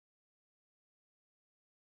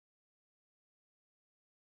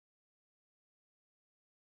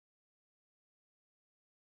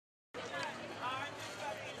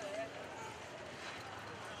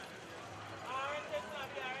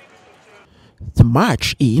The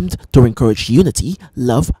march aimed to encourage unity,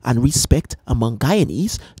 love, and respect among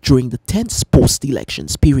Guyanese during the tense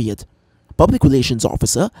post-elections period. Public Relations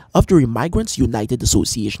Officer of the Remigrants United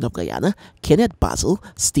Association of Guyana, Kenneth Basil,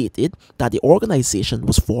 stated that the organization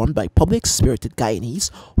was formed by public-spirited Guyanese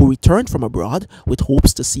who returned from abroad with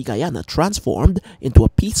hopes to see Guyana transformed into a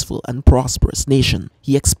peaceful and prosperous nation.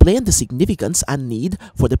 He explained the significance and need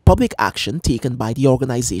for the public action taken by the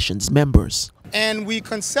organization's members. And we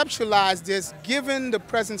conceptualize this given the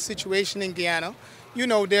present situation in Guyana. You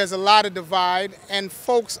know, there's a lot of divide and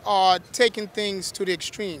folks are taking things to the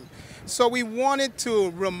extreme. So we wanted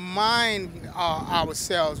to remind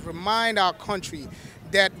ourselves, remind our country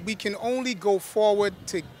that we can only go forward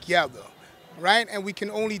together, right? And we can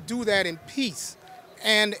only do that in peace.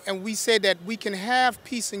 And we say that we can have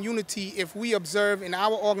peace and unity if we observe in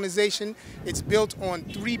our organization, it's built on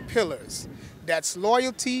 3 pillars. That's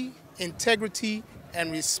loyalty, integrity,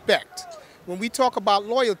 and respect. When we talk about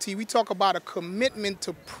loyalty, we talk about a commitment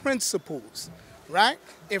to principles, right?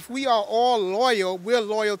 If we are all loyal, we're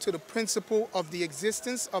loyal to the principle of the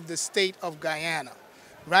existence of the state of Guyana,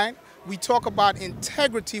 right? We talk about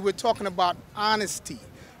integrity, we're talking about honesty.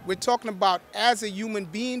 We're talking about, as a human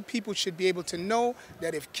being, people should be able to know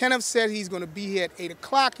that if Kenneth said he's going to be here at 8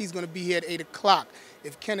 o'clock, he's going to be here at 8 o'clock.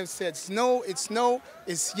 If Kenneth says no, it's no.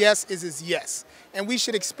 It's yes, is yes. And we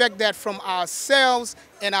should expect that from ourselves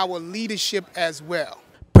and our leadership as well.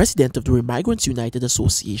 President of the Remigrants United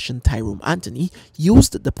Association, Tyrone Anthony,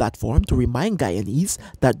 used the platform to remind Guyanese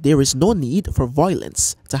that there is no need for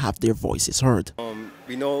violence to have their voices heard.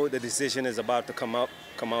 We know the decision is about to come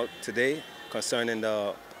out today concerning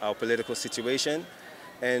our political situation,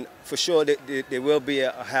 and for sure there will be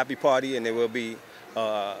a happy party and there will be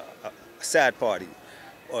a sad party.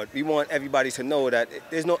 But we want everybody to know that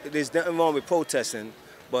there's nothing wrong with protesting,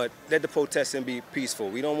 but let the protesting be peaceful.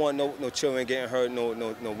 We don't want no children getting hurt,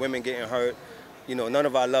 no women getting hurt, you know, none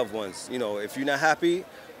of our loved ones. You know, if you're not happy,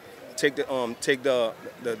 take the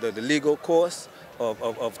legal course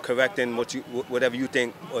of correcting whatever you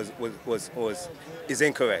think is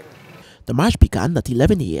incorrect. The march began at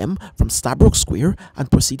 11 a.m. from Stabroek Square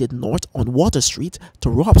and proceeded north on Water Street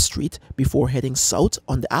to Rob Street before heading south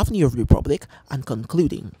on the Avenue of the Republic and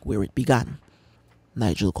concluding where it began.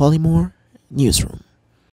 Nigel Collymore, Newsroom.